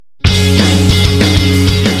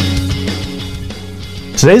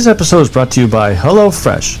Today's episode is brought to you by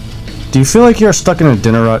HelloFresh. Do you feel like you're stuck in a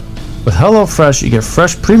dinner rut? With HelloFresh, you get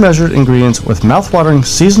fresh, pre-measured ingredients with mouth-watering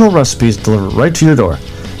seasonal recipes delivered right to your door.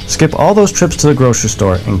 Skip all those trips to the grocery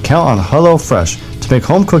store and count on HelloFresh to make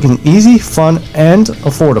home cooking easy, fun, and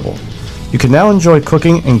affordable. You can now enjoy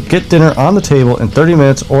cooking and get dinner on the table in 30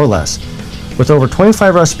 minutes or less. With over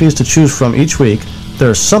 25 recipes to choose from each week,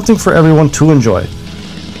 there is something for everyone to enjoy.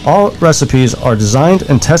 All recipes are designed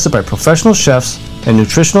and tested by professional chefs and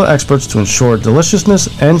nutritional experts to ensure deliciousness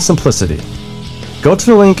and simplicity. Go to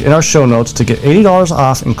the link in our show notes to get $80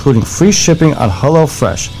 off, including free shipping on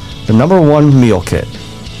HelloFresh, the #1 meal kit.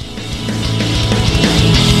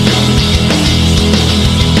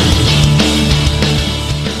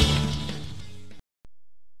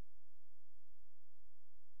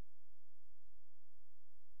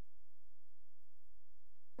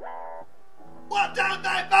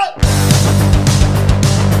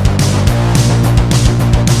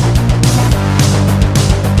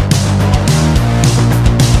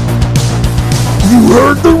 You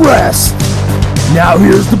heard the rest. Now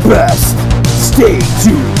here's the best. Stay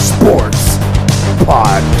Tuned Sports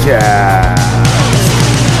Podcast.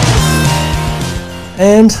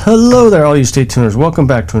 And hello there, all you Stay Tuners. Welcome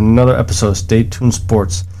back to another episode of Stay Tuned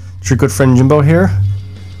Sports. It's your good friend Jimbo here,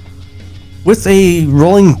 with a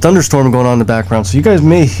rolling thunderstorm going on in the background. So you guys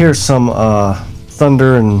may hear some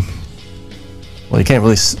thunder, and well, you can't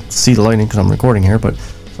really see the lightning because I'm recording here, but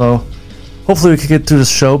so hopefully we can get through this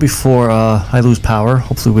show before I lose power.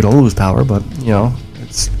 Hopefully we don't lose power, but you know,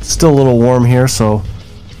 it's still a little warm here, so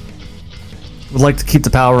would like to keep the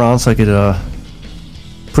power on so I could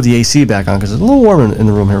put the AC back on because it's a little warm in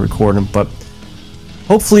the room here recording. But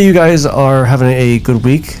hopefully you guys are having a good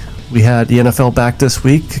week. We had the NFL back this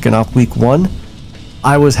week, kicking off week 1.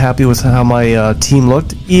 I was happy with how my team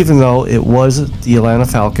looked, even though it was the Atlanta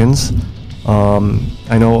Falcons.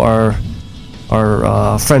 I know our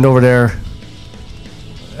friend over there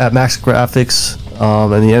at Max Graphics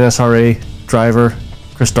and the NSRA driver,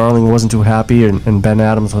 Chris Darling, wasn't too happy, and Ben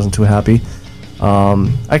Adams wasn't too happy.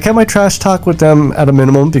 I kept my trash talk with them at a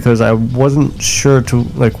minimum because I wasn't sure to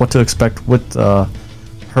what to expect with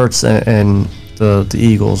Hurts and the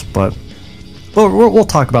Eagles, but we'll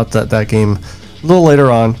talk about that game a little later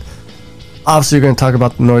on. Obviously, you're going to talk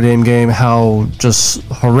about the Notre Dame game, how just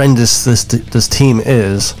horrendous this team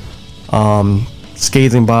is,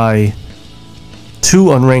 scathing by 2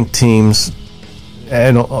 unranked teams,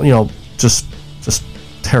 and just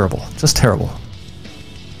terrible,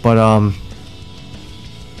 But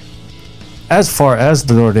as far as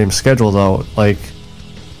the Notre Dame schedule, though,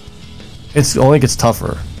 it only gets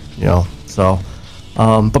tougher, So,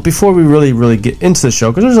 but before we really get into the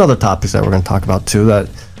show, because there's other topics that we're going to talk about too that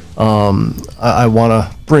I want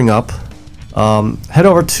to bring up. Head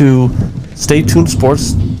over to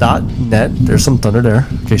StayTunedSports.net. There's some thunder there,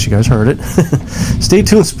 in case you guys heard it.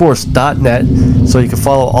 StayTunedSports.net, so you can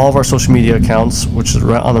follow all of our social media accounts, which is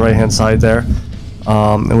right on the right-hand side there.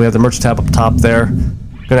 And we have the merch tab up top there.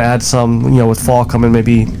 Going to add some, with fall coming,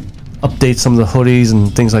 maybe update some of the hoodies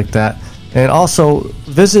and things like that. And also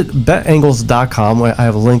visit betangles.com. I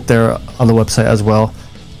have a link there on the website as well.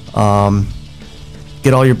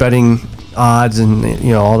 Get all your betting odds and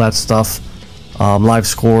all that stuff. Live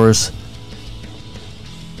scores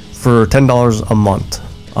for $10 a month.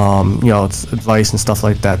 It's advice and stuff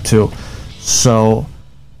like that too. So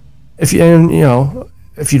if you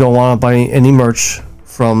don't want to buy any merch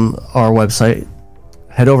from our website,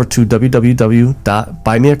 head over to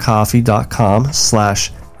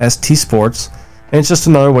www.buymeacoffee.com/STSports, and it's just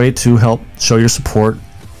another way to help show your support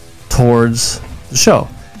towards the show.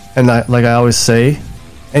 And like I always say,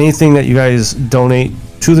 anything that you guys donate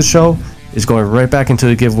to the show is going right back into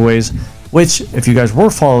the giveaways, which, if you guys were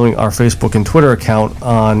following our Facebook and Twitter account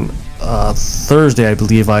on Thursday, I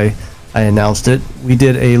believe I announced it, we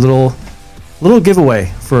did a little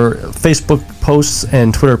giveaway for Facebook posts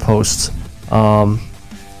and Twitter posts.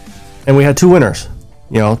 And we had 2 winners.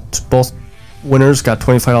 Both winners got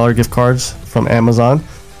 $25 gift cards from Amazon.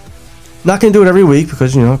 Not going to do it every week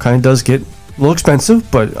because, kind of does get a little expensive,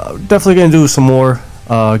 but definitely going to do some more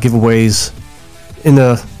giveaways in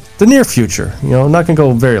the near future. Not going to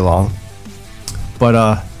go very long.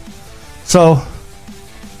 But, so,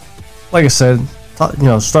 like I said,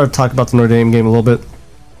 started talking about the Notre Dame game a little bit.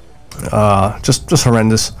 Just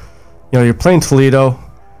horrendous. You're playing Toledo,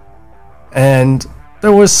 and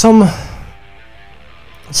there was some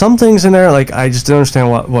things in there, I just didn't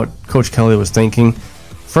understand what Coach Kelly was thinking.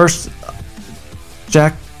 First,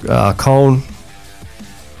 Jack Cohn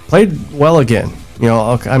played well again.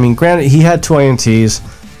 Granted, he had 2 INTs.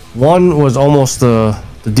 One was almost the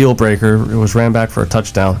the deal breaker. It was ran back for a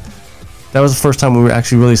touchdown. That was the first time we were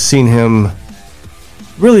actually really seen him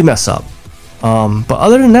really mess up. But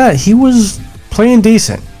other than that, he was playing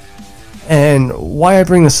decent. And why I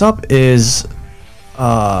bring this up is,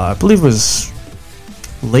 I believe it was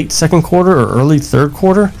late second quarter or early third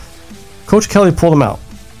quarter, Coach Kelly pulled him out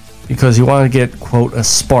because he wanted to get, quote, a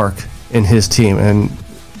spark in his team. And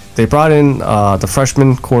they brought in the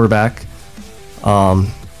freshman quarterback,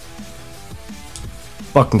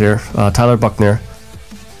 Buckner, Tyler Buckner.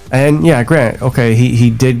 And yeah, Grant, okay, he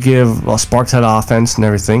did give a spark to that offense and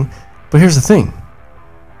everything. But here's the thing.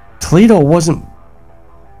 Toledo wasn't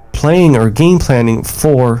playing or game planning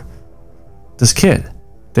for this kid.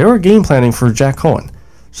 They were game planning for Jack Cohen.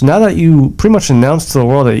 So now that you pretty much announced to the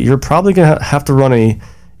world that you're probably going to have to run a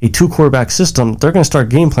two quarterback system, they're going to start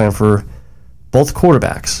game plan for both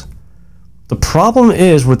quarterbacks. The problem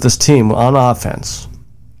is with this team on offense,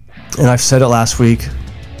 and I've said it last week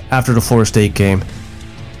after the Florida State game,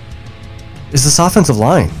 is this offensive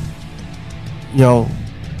line.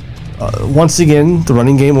 Once again, the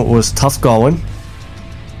running game was tough going,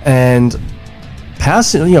 and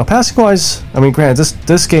passing wise, I mean, granted,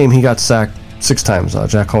 this game he got sacked 6 times.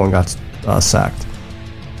 Jack Cohen got sacked,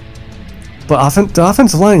 but the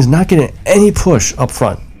offensive line is not getting any push up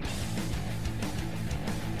front.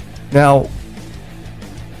 Now,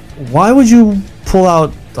 why would you pull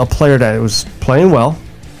out a player that was playing well,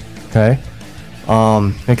 okay,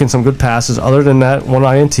 making some good passes? Other than that, one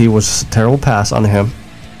INT was a terrible pass on him.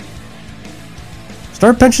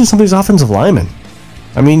 Start benching some of these offensive linemen.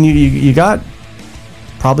 I mean, you got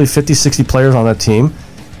probably 50, 60 players on that team,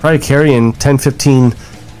 probably carrying 10, 15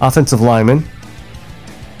 offensive linemen.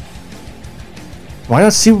 Why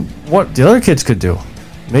not see what the other kids could do?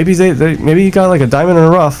 Maybe maybe you got like a diamond in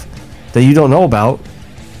the rough that you don't know about,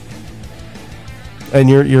 and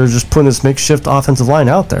you're just putting this makeshift offensive line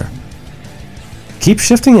out there. Keep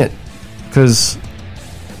shifting it, because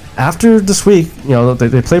after this week,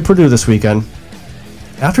 they play Purdue this weekend.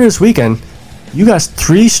 After this weekend, you got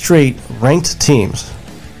 3 straight ranked teams.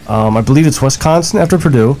 I believe it's Wisconsin after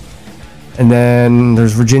Purdue, and then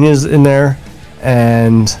there's Virginia's in there,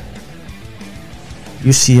 and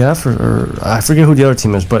UCF, or I forget who the other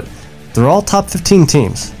team is, but they're all top 15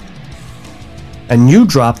 teams. And you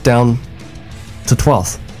drop down to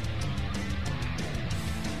 12th.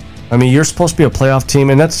 I mean, you're supposed to be a playoff team,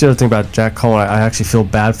 and that's the other thing about Jack Cohen. I actually feel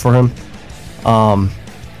bad for him.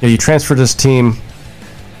 You transfer this team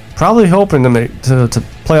probably hoping to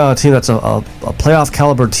play on a team that's a playoff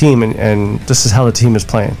caliber team, and this is how the team is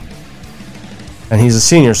playing. And he's a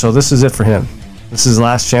senior, so this is it for him. This is his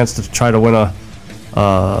last chance to try to win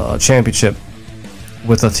a championship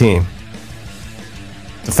with a team.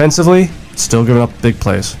 Defensively, still giving up big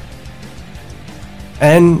plays.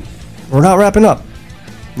 And we're not wrapping up.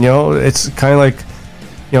 It's kind of like,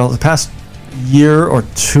 the past year or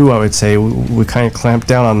two, I would say, we kind of clamped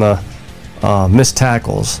down on the missed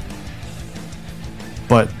tackles.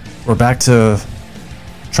 But we're back to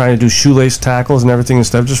trying to do shoelace tackles and everything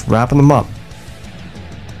instead of just wrapping them up.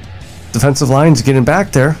 Defensive line's getting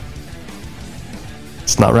back there.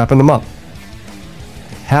 Just not wrapping them up.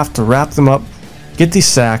 Have to wrap them up, get these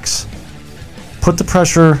sacks, put the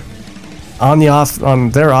pressure on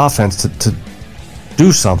their offense to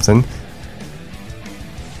do something,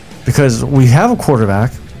 because we have a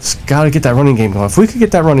quarterback. It's got to get that running game going. If we could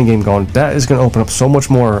get that running game going, that is going to open up so much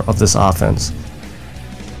more of this offense.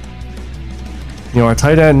 Our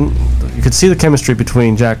tight end, you could see the chemistry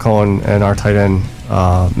between Jack Cohen and our tight end,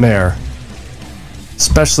 Mayer,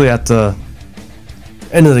 especially at the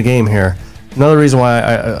end of the game here. Another reason why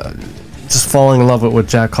I just falling in love with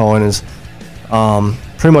Jack Cohen is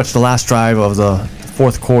pretty much the last drive of the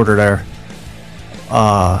fourth quarter there.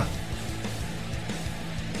 I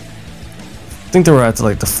think they were at the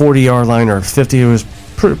 40-yard line or 50. It was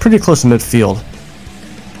pretty close to midfield,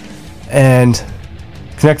 and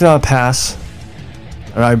connected on a pass,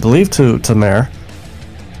 I believe to Mayer,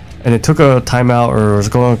 and it took a timeout or was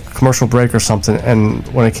going on a commercial break or something. And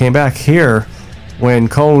when it came back here, when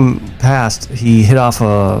Cohen passed, he hit off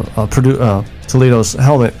Toledo's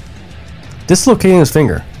helmet, dislocating his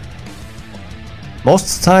finger.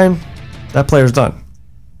 Most of the time, that player's done.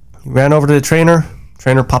 He ran over to the trainer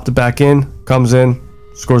popped it back in, comes in,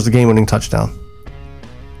 scores the game-winning touchdown.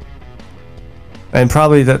 And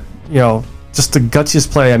probably that, just the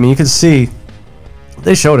gutsiest play. I mean, you could see,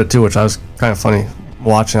 they showed it too, which I was kind of funny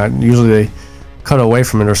watching. Usually they cut away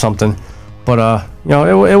from it or something. But,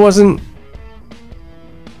 it wasn't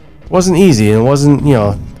easy. It wasn't,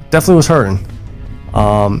 definitely was hurting.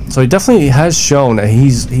 So he definitely has shown that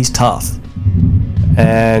he's tough.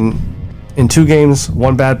 And in 2 games,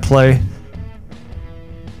 1 bad play.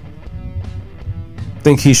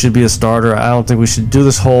 Think he should be a starter. I don't think we should do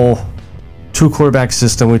this whole 2 quarterback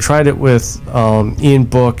system. We tried it with Ian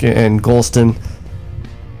Book and Golston.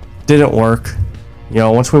 Didn't work.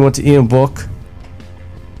 Once we went to Ian Book,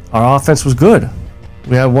 our offense was good.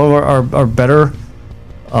 We had one of our better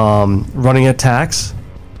running attacks,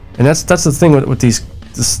 and that's the thing with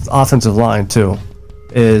this offensive line too,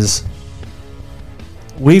 is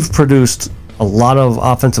we've produced a lot of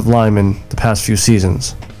offensive linemen the past few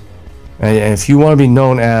seasons, and if you want to be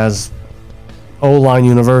known as O-line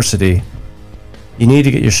University, you need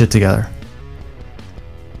to get your shit together.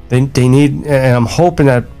 They need, and I'm hoping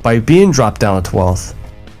that by being dropped down to 12th,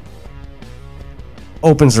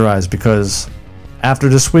 opens their eyes, because after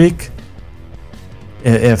this week,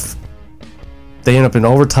 if they end up in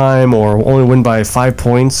overtime or only win by 5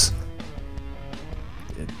 points,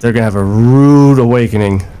 they're going to have a rude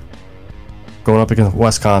awakening going up against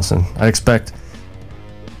Wisconsin. I expect,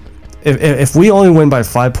 if we only win by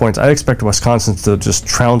 5 points, I expect Wisconsin to just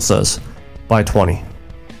trounce us by 20.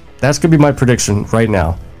 That's going to be my prediction right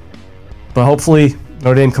now. But hopefully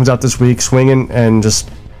Notre Dame comes out this week swinging and just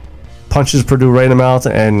punches Purdue right in the mouth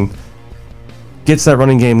and gets that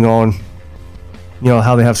running game going.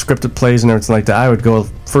 How they have scripted plays and everything like that. I would go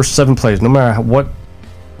first 7 plays, no matter what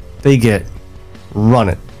they get, run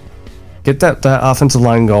it. Get that offensive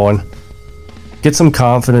line going. Get some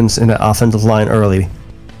confidence in that offensive line early.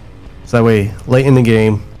 So that way, late in the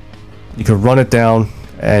game, you can run it down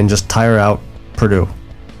and just tire out Purdue.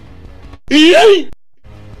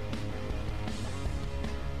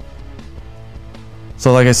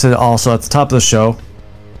 So like I said, also at the top of the show,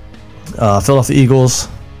 Philadelphia Eagles,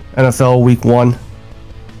 NFL Week 1,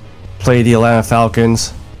 play the Atlanta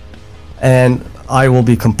Falcons. And I will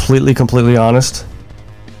be completely honest,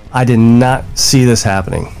 I did not see this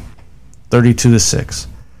happening. 32-6.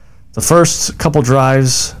 The first couple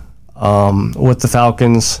drives with the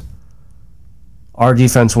Falcons, our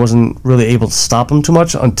defense wasn't really able to stop them too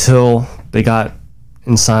much until they got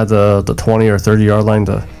inside the 20 or 30 yard line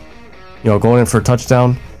to going in for a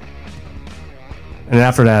touchdown. And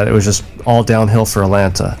after that, it was just all downhill for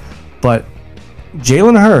Atlanta. But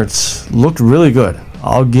Jalen Hurts looked really good.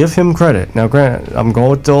 I'll give him credit. Now, granted, I'm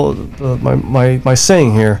going with my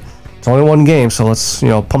saying here. It's only 1 game, so let's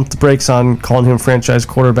pump the brakes on calling him franchise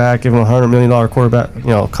quarterback, give him a $100 million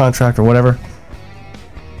quarterback contract or whatever.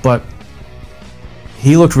 But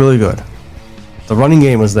he looked really good. The running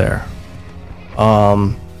game was there.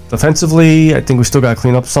 Defensively, I think we still got to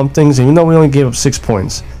clean up some things, even though we only gave up 6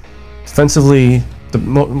 points. Defensively,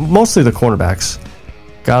 mostly the cornerbacks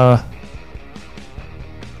gotta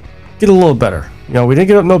get a little better. We didn't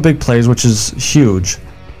get up no big plays, which is huge.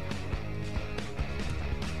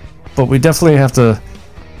 But we definitely have to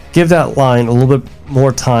give that line a little bit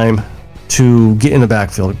more time to get in the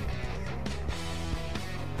backfield.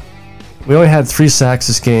 We only had 3 sacks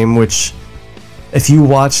this game, which, if you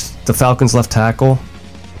watched the Falcons left tackle,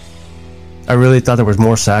 I really thought there was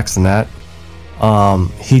more sacks than that.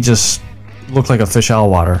 He just looked like a fish out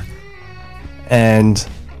of water. And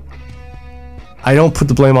I don't put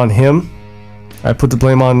the blame on him. I put the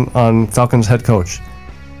blame on Falcons head coach.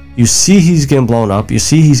 You see he's getting blown up. You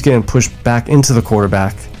see he's getting pushed back into the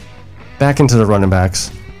quarterback, back into the running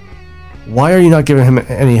backs. Why are you not giving him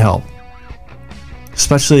any help?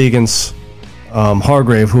 Especially against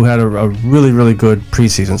Hargrave, who had a really good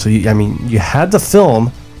preseason. So, you had the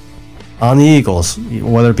film on the Eagles,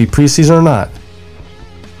 whether it be preseason or not.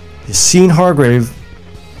 You seen Hargrave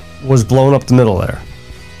was blown up the middle there.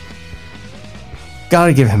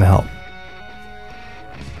 Gotta give him help.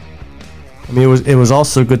 It was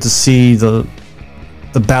also good to see the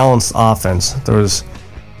balanced offense. There was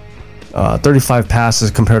 35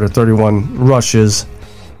 passes compared to 31 rushes,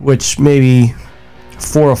 which maybe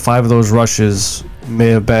 4 or 5 of those rushes may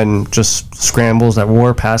have been just scrambles that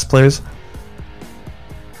were pass plays.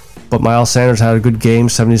 But Miles Sanders had a good game,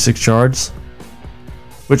 76 yards.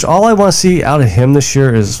 Which all I want to see out of him this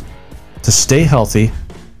year is to stay healthy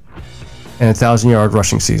and a 1,000-yard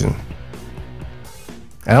rushing season.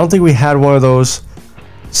 I don't think we had one of those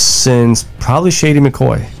since probably Shady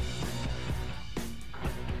McCoy.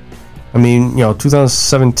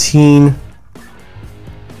 2017,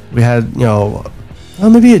 we had, maybe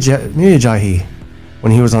Ajayi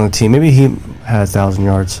when he was on the team. Maybe he had 1,000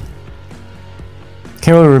 yards.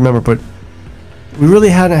 Can't really remember, but we really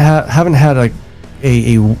haven't had a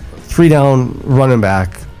 3-down running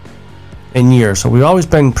back in years. So we've always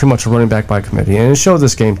been pretty much a running back by committee, and it showed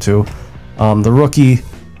this game too. The rookie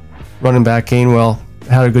running back Gainwell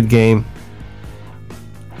had a good game.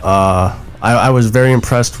 I was very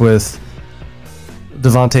impressed with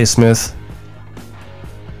Devontae Smith,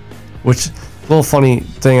 which, a little funny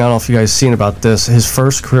thing, I don't know if you guys seen about this, his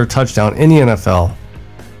first career touchdown in the NFL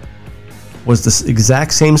was this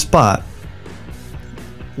exact same spot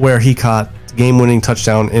where he caught the game-winning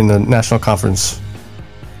touchdown in the National Conference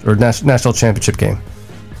or National Championship game.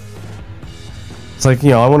 It's like,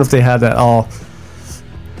 I wonder if they had that all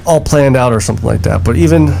planned out or something like that. But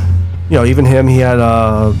even him, he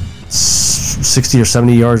had 60 or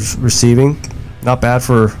 70 yards receiving. Not bad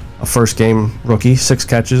for a first game rookie. 6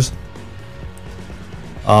 catches.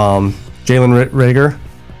 Jalen Reagor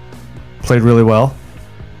played really well.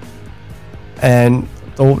 And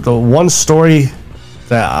the one story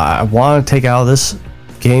that I want to take out of this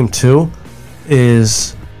game too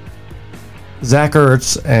is Zach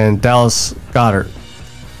Ertz and Dallas Goedert.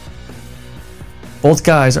 Both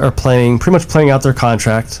guys are pretty much playing out their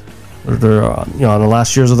contract. They're on the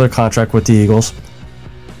last years of their contract with the Eagles.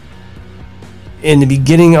 In the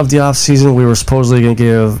beginning of the offseason, we were supposedly going to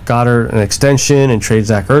give Goddard an extension and trade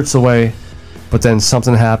Zach Ertz away. But then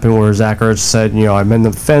something happened where Zach Ertz said, I mend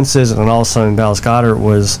the fences, and then all of a sudden Dallas Goedert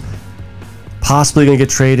was possibly going to get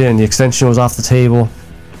traded, and the extension was off the table.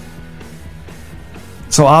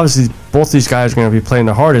 So obviously, both these guys are going to be playing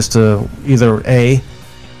their hardest to either A,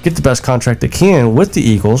 get the best contract they can with the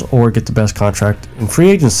Eagles, or get the best contract in free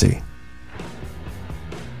agency.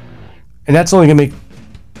 And that's only going to make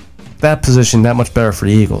that position that much better for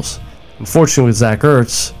the Eagles. Unfortunately, with Zach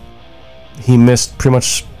Ertz, he missed pretty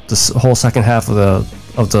much the whole second half of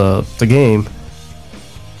the game,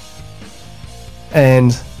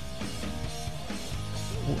 and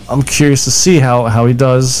I'm curious to see how he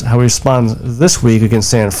responds this week against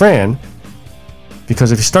San Fran,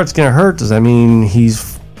 because if he starts getting hurt, does that mean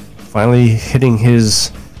he's finally hitting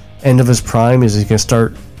his end of his prime? Is he going to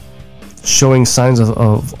start showing signs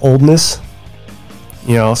of oldness?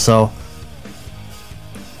 So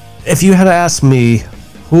if you had to ask me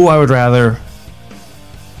who I would rather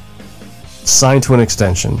sign to an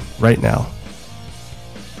extension right now,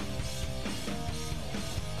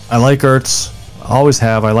 I like Ertz. I always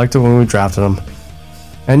have. I liked it when we drafted him,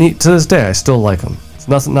 and to this day I still like him. It's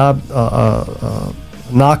nothing, not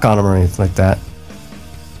knock on him or anything like that,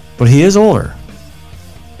 but he is older.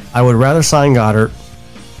 I would rather sign Goddard.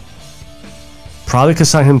 Probably could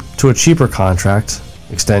sign him to a cheaper contract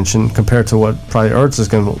extension compared to what probably Ertz is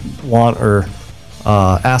going to want or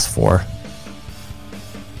ask for,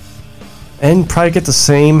 and probably get the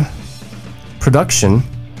same production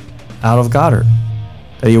out of Goddard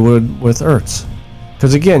that you would with Ertz.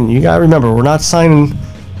 Because again, you gotta remember, we're not signing.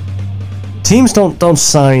 Teams don't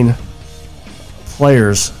sign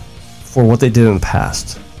players for what they did in the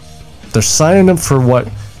past. They're signing them for what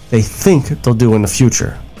they think they'll do in the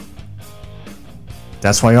future.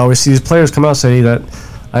 That's why you always see these players come out and say that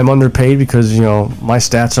I'm underpaid because my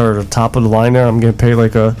stats are at the top of the line there. I'm getting paid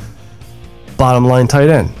like a bottom line tight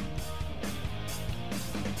end.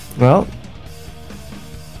 Well,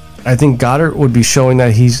 I think Goddard would be showing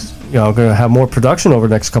that he's going to have more production over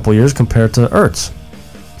the next couple of years compared to Ertz.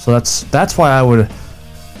 So that's why I would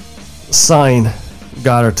sign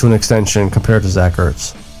Goddard to an extension compared to Zach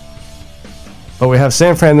Ertz. But we have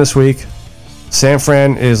San Fran this week. San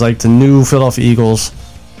Fran is like the new Philadelphia Eagles,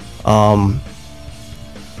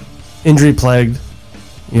 injury plagued.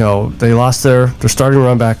 They lost their starting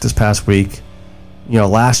run back this past week.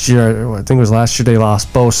 Last year, I think it was last year, they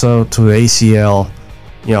lost Bosa to the ACL.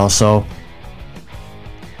 So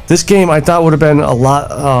this game I thought would have been a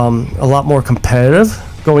lot more competitive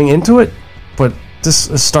going into it, but this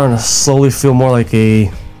is starting to slowly feel more like I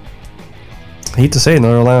hate to say,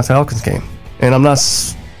 another Atlanta Falcons game. And I'm not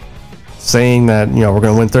saying that we're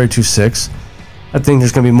going to win 32-6. I think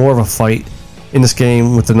there's going to be more of a fight in this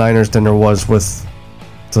game with the Niners than there was with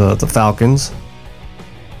the Falcons.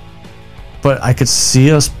 But I could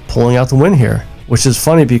see us pulling out the win here, which is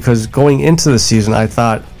funny because going into the season, I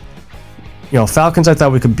thought, Falcons I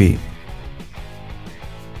thought we could beat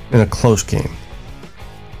in a close game.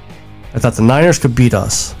 I thought the Niners could beat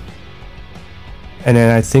us. And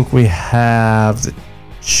then I think we have the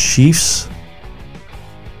Chiefs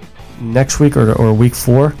next week or week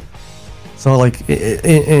 4. So like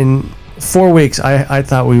in 4 weeks, I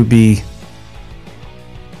thought we would be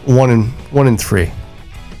 1-3.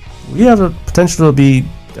 We have the potential to be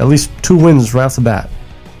at least 2 wins right off the bat.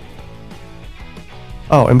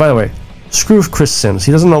 Oh, and by the way, screw Chris Sims.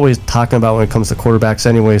 He doesn't know what he's talking about when it comes to quarterbacks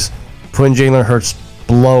anyways. Putting Jalen Hurts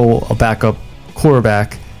below a backup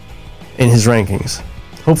quarterback in his rankings.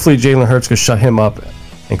 Hopefully Jalen Hurts could shut him up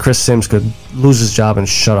and Chris Sims could lose his job and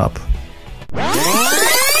shut up.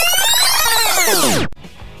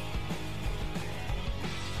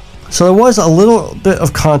 So there was a little bit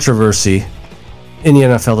of controversy in the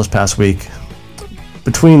NFL this past week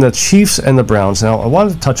between the Chiefs and the Browns. Now, I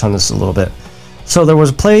wanted to touch on this a little bit. So there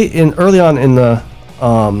was a play early on in the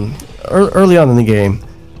game.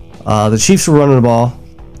 The Chiefs were running the ball,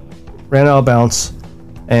 ran out of bounds,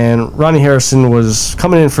 and Ronnie Harrison was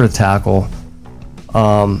coming in for a tackle.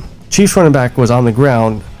 Chiefs running back was on the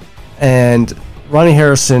ground, and Ronnie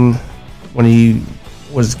Harrison, when he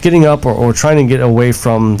was getting up or trying to get away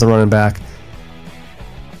from the running back,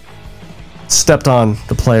 stepped on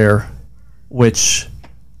the player, which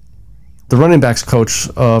the running backs coach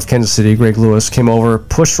of Kansas City, Greg Lewis, came over,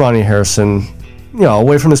 pushed Ronnie Harrison,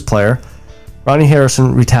 away from his player. Ronnie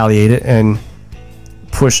Harrison retaliated and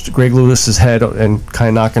pushed Greg Lewis's head and kind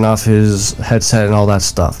of knocking off his headset and all that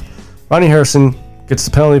stuff. Ronnie Harrison gets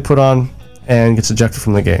the penalty put on and gets ejected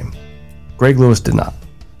from the game. Greg Lewis did not.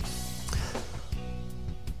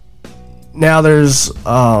 Now there's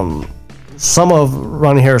some of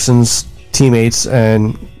Ronnie Harrison's teammates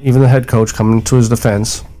and even the head coach coming to his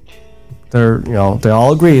defense. They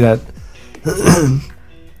all agree that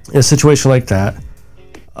in a situation like that,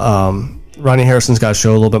 Ronnie Harrison's got to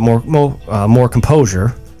show a little bit more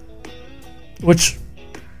composure, which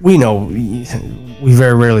we know we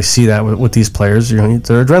very rarely see that with these players. Their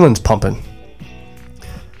adrenaline's pumping.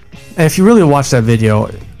 And if you really watch that video,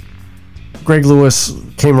 Greg Lewis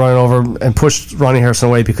came running over and pushed Ronnie Harrison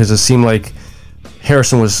away because it seemed like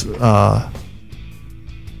Harrison was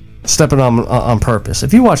stepping on purpose.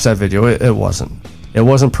 If you watch that video, it wasn't. It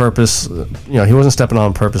wasn't purpose. He wasn't stepping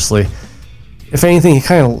on purposely. If anything, he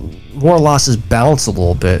kind of more lost his balance a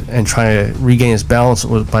little bit and trying to regain his balance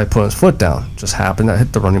by putting his foot down. Just happened that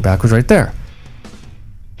hit the running back was right there.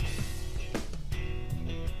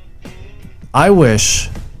 I wish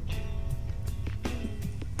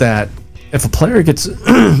that if a player gets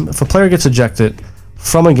ejected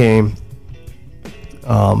from a game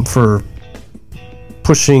for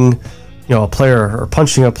pushing a player or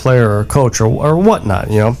punching a player or a coach or whatnot,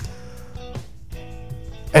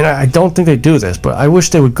 and I don't think they do this, but I wish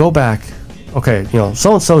they would go back. Okay,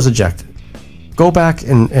 so and so is ejected. Go back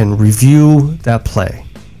and review that play,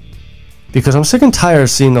 because I'm sick and tired of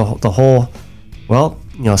seeing the whole.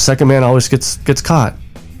 Second man always gets caught.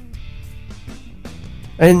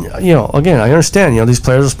 And again, I understand. These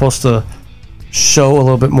players are supposed to show a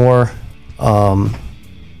little bit more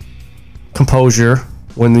composure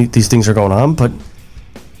when these things are going on, but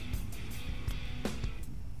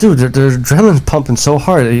dude, their adrenaline's pumping so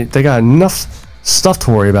hard. They got enough stuff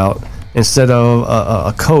to worry about instead of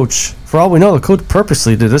a coach. For all we know, the coach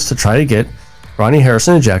purposely did this to try to get Ronnie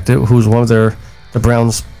Harrison ejected, who's one of the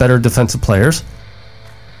Browns' better defensive players.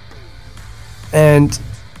 And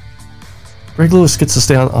Greg Lewis gets to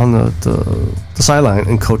stay on the sideline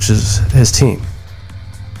and coaches his team.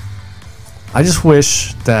 I just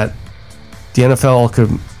wish that the NFL could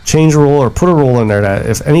change a rule or put a rule in there that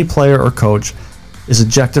if any player or coach is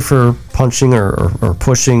ejected for punching or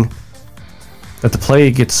pushing, that the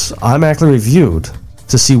play gets automatically reviewed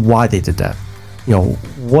to see why they did that.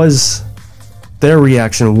 Was their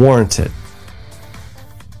reaction warranted?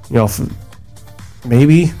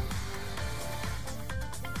 Maybe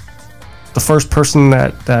the first person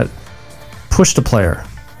that pushed the player.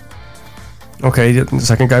 Okay, the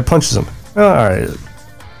second guy punches him. All right.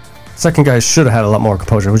 Second guy should have had a lot more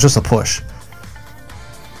composure. It was just a push.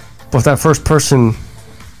 But if that first person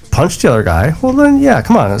punched the other guy, well then, yeah,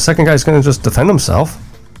 come on. The second guy's going to just defend himself.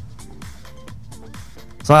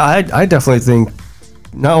 So I definitely think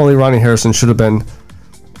not only Ronnie Harrison should have been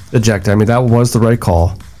ejected. I mean, that was the right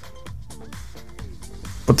call.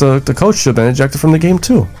 But the coach should have been ejected from the game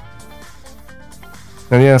too.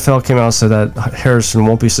 And the NFL came out and said that Harrison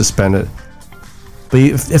won't be suspended. But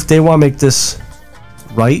if they want to make this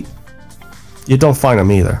right, you don't fine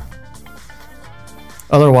him either.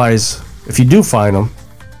 Otherwise, if you do fine him,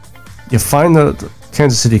 you fine the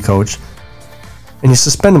Kansas City coach and you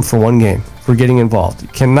suspend him for one game for getting involved. You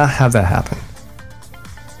cannot have that happen.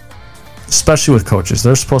 Especially with coaches.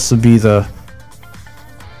 They're supposed to be the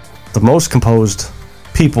most composed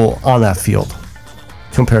people on that field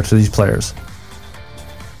compared to these players.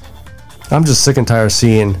 I'm just sick and tired of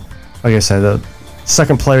seeing, like I said, the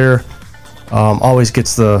second player always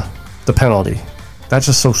gets the penalty. That's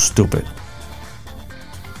just so stupid.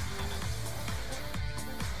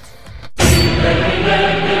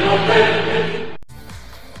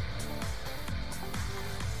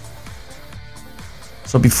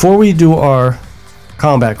 So before we do our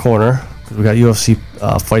combat corner, because we got UFC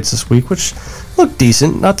fights this week, which look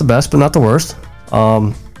decent, not the best, but not the worst.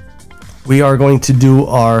 We are going to do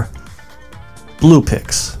our blue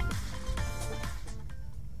picks.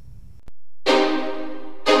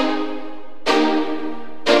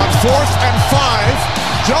 4th and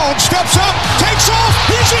 5. Jones steps up, takes off,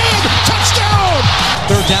 he's in! Touchdown!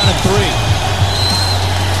 3rd down and 3.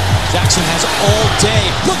 Jackson has all day,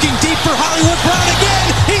 looking deep for Hollywood Brown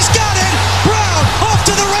again. He's got it! Brown off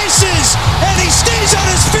to the races, and he stays on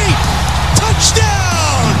his feet.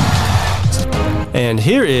 Touchdown! And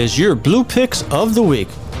here is your Blue Picks of the Week,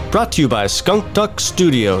 brought to you by Skunk Duck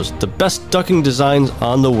Studios, the best ducking designs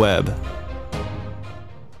on the web.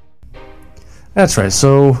 That's right,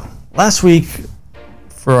 so last week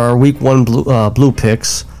for our Week 1 Blue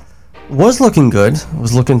Picks was looking good. It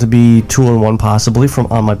was looking to be 2-1 possibly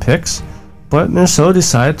on my picks, but Minnesota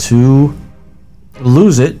decided to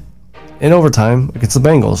lose it in overtime against the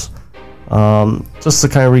Bengals. Just to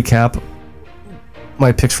kind of recap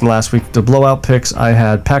my picks from last week, the blowout picks, I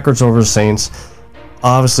had Packers over the Saints.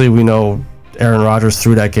 Obviously, we know Aaron Rodgers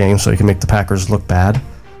threw that game, so he can make the Packers look bad.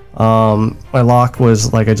 My lock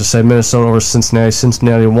was, like I just said, Minnesota over Cincinnati.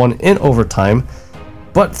 Cincinnati won in overtime.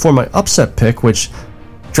 But for my upset pick, which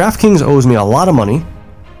DraftKings owes me a lot of money,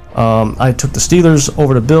 I took the Steelers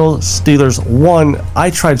over the Bills. Steelers won. I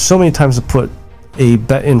tried so many times to put a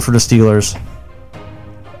bet in for the Steelers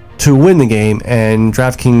to win the game, and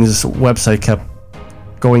DraftKings website kept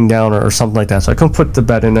going down or something like that, so I couldn't put the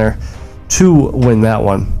bet in there to win that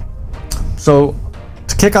one. So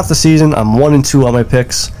to kick off the season, I'm 1-2 on my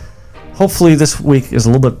picks. Hopefully this week is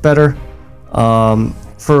a little bit better.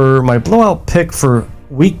 For my blowout pick for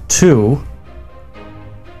week 2,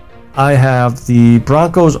 I have the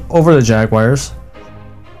Broncos over the Jaguars.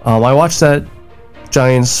 I watched that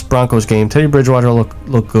Giants-Broncos game. Teddy Bridgewater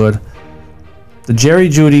looked good. The Jerry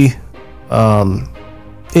Jeudy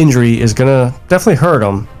injury is gonna definitely hurt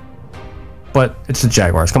him, but it's the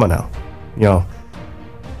Jaguars. Come on now, you know.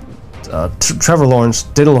 Trevor Lawrence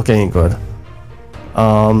didn't look any good.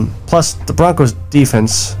 Plus, the Broncos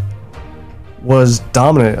defense was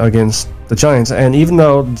dominant against the Giants, and even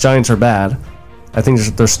though the Giants are bad, I think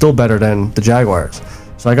they're still better than the Jaguars.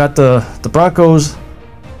 So I got the Broncos,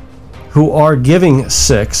 who are giving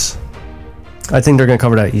 6. I think they're going to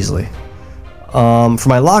cover that easily. For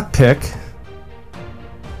my lock pick,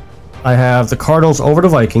 I have the Cardinals over the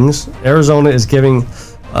Vikings. Arizona is giving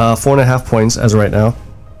 4.5 points as of right now.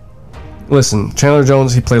 Listen, Chandler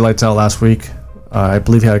Jones, he played lights out last week. I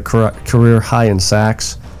believe he had a career high in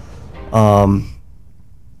sacks. Kyler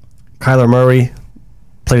Murray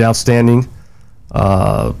played outstanding.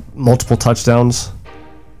 Multiple touchdowns.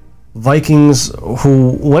 Vikings,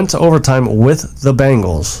 who went to overtime with the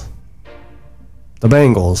Bengals. The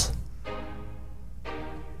Bengals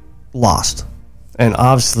lost. And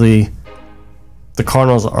obviously, the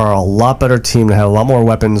Cardinals are a lot better team. They have a lot more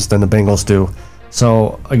weapons than the Bengals do.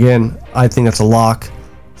 So, again, I think that's a lock.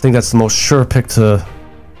 I think that's the most sure pick to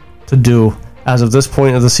do. As of this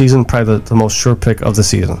point of the season, probably the most sure pick of the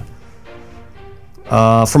season.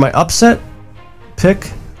 For my upset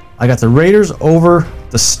pick, I got the Raiders over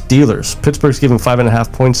the Steelers. Pittsburgh's giving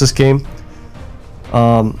 5.5 points this game.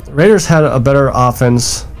 Raiders had a better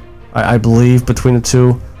offense, I believe, between the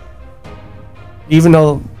two. Even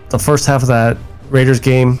though the first half of that Raiders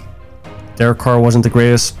game, Derek Carr wasn't the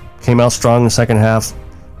greatest, came out strong in the second half.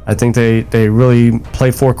 I think they really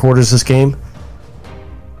played 4 quarters this game.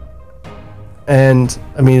 And,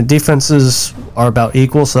 I mean, the defenses are about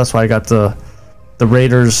equal, so that's why I got the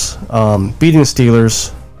Raiders beating the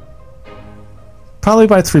Steelers probably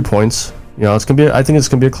by 3 points. You know, I think it's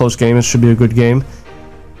gonna be a close game. It should be a good game,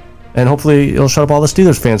 and hopefully it'll shut up all the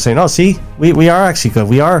Steelers fans saying, "Oh, see, we are actually good.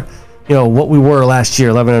 We are, you know, what we were last year,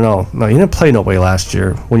 11-0." No, you didn't play nobody last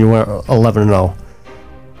year when you were 11-0.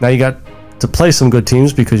 Now you got to play some good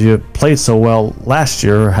teams because you played so well last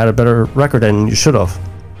year, or had a better record than you should have.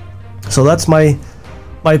 So that's my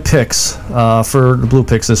picks for the Blue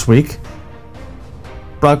Picks this week.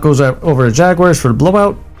 Broncos over the Jaguars for the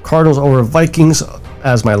blowout. Cardinals over Vikings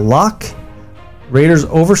as my lock. Raiders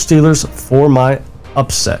over Steelers for my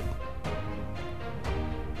upset.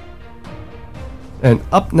 And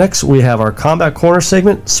up next, we have our Combat Corner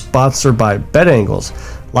segment, sponsored by BetAngles.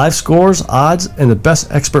 Live scores, odds, and the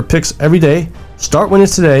best expert picks every day. Start winning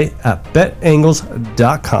today at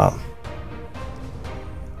betangles.com.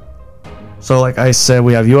 So, like I said,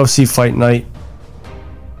 we have UFC Fight Night.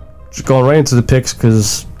 Just going right into the picks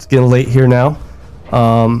because it's getting late here now.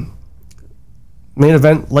 Main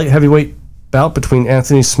event, light heavyweight bout between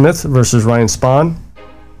Anthony Smith versus Ryan Spahn.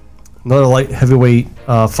 Another light heavyweight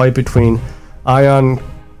fight between Ion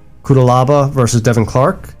Cutelaba versus Devin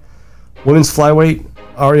Clark. Women's flyweight,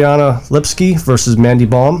 Ariana Lipski versus Mandy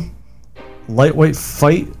Baum. Lightweight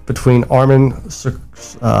fight between Arman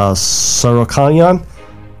Tsarukyan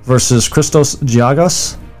versus Christos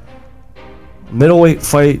Giagos. Middleweight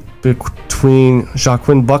fight between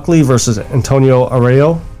Joaquin Buckley versus Antonio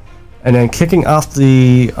Arroyo. And then kicking off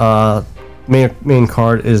the main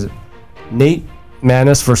card is Nate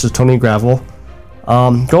Maness versus Tony Gravel.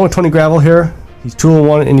 Going with Tony Gravel here. He's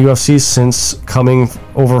 2-1 in UFC since coming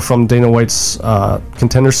over from Dana White's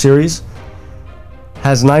Contender Series.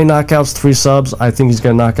 Has 9 knockouts, 3 subs. I think he's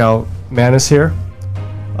going to knock out Maness here.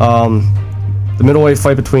 The middleweight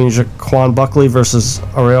fight between Joaquin Buckley versus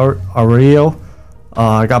Arroyo.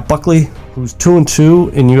 I got Buckley, who's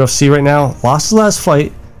 2-2 in UFC right now. Lost his last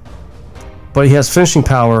fight, but he has finishing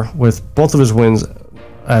power with both of his wins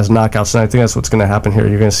as knockouts, and I think that's what's going to happen here.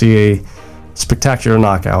 You're going to see a spectacular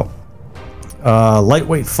knockout.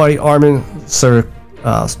 Lightweight fight, Arman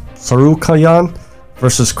Tsarukyan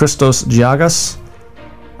versus Christos Giagas.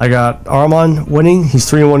 I got Arman winning. He's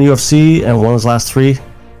 3-1 UFC and won his last 3.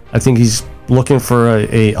 I think he's looking for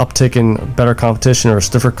a uptick in better competition or a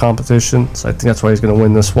stiffer competition, so I think that's why he's going to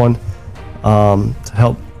win this one to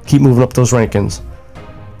help keep moving up those rankings.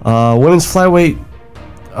 Women's flyweight,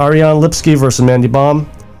 Ariane Lipski versus Mandy Baum.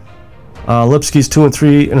 Lipski's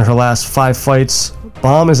 2-3 in her last 5 fights.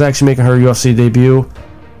 Baum is actually making her UFC debut,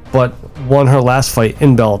 but won her last fight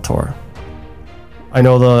in Bellator. I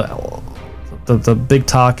know the big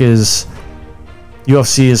talk is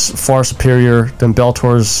UFC is far superior than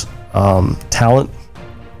Bellator's talent,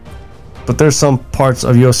 but there's some parts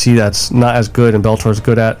of UFC that's not as good and Bellator is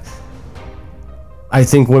good at. I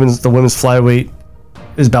think the women's flyweight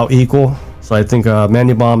is about equal, so I think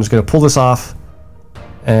Mandy Baum is going to pull this off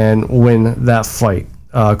and win that fight.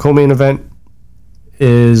 Co-main event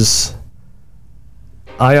is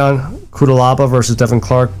Ion Cutelaba versus Devin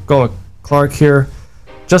Clark. Going with Clark here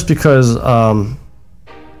just because Ion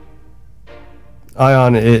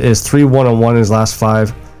is 3-1-1 in his last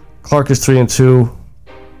 5. Clark is 3-2.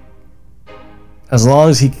 As long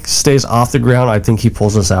as he stays off the ground, I think he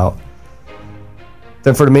pulls this out.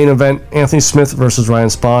 Then for the main event, Anthony Smith versus Ryan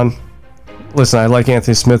Spahn. Listen, I like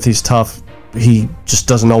Anthony Smith. He's tough. He just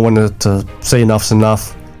doesn't know when to say enough's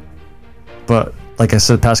enough. But like I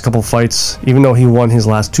said, past couple fights, even though he won his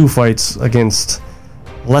last 2 fights against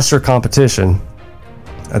lesser competition,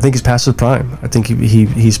 I think he's past his prime. I think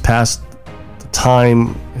he's past the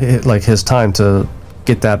time, like his time to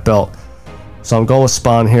get that belt. So I'm going with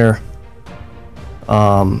Spahn here.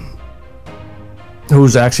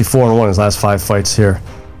 Who's actually 4-1 in his last 5 fights here.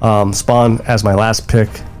 Spahn as my last pick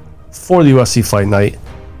for the UFC Fight Night.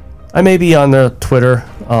 I may be on the Twitter.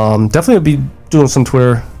 Definitely be doing some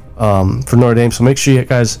Twitter for Notre Dame. So make sure you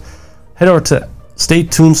guys head over to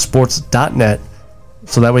staytunesports.net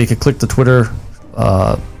so that way you can click the Twitter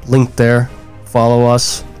link there, follow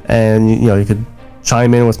us, and you could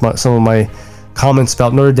chime in with some of my comments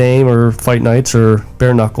about Notre Dame or Fight Nights or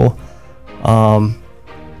Bare Knuckle.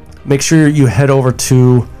 Make sure you head over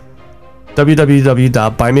to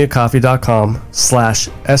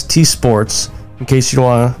www.buymeacoffee.com/stsports in case you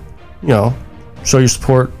want to, show your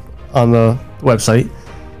support on the website.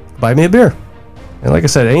 Buy me a beer. And like I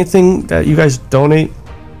said, anything that you guys donate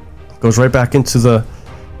goes right back into the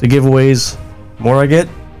giveaways. The more I get,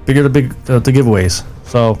 bigger the giveaways.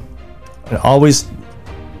 So you always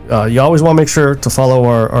want to make sure to follow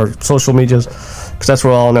our social medias because that's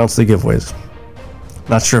where I'll announce the giveaways.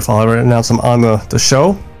 Not sure if I'll ever announce them on the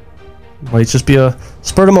show. Might just be a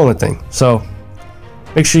spur of the moment thing. So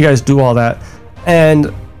make sure you guys do all that.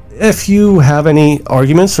 And if you have any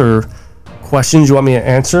arguments or questions you want me to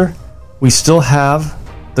answer, we still have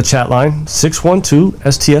the chat line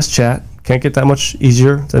 612-STS-CHAT. Can't get that much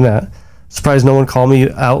easier than that. Surprised no one called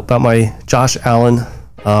me out about my Josh Allen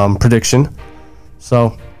prediction.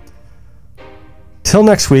 So till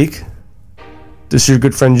next week, this is your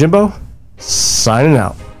good friend Jimbo, signing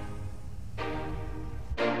out.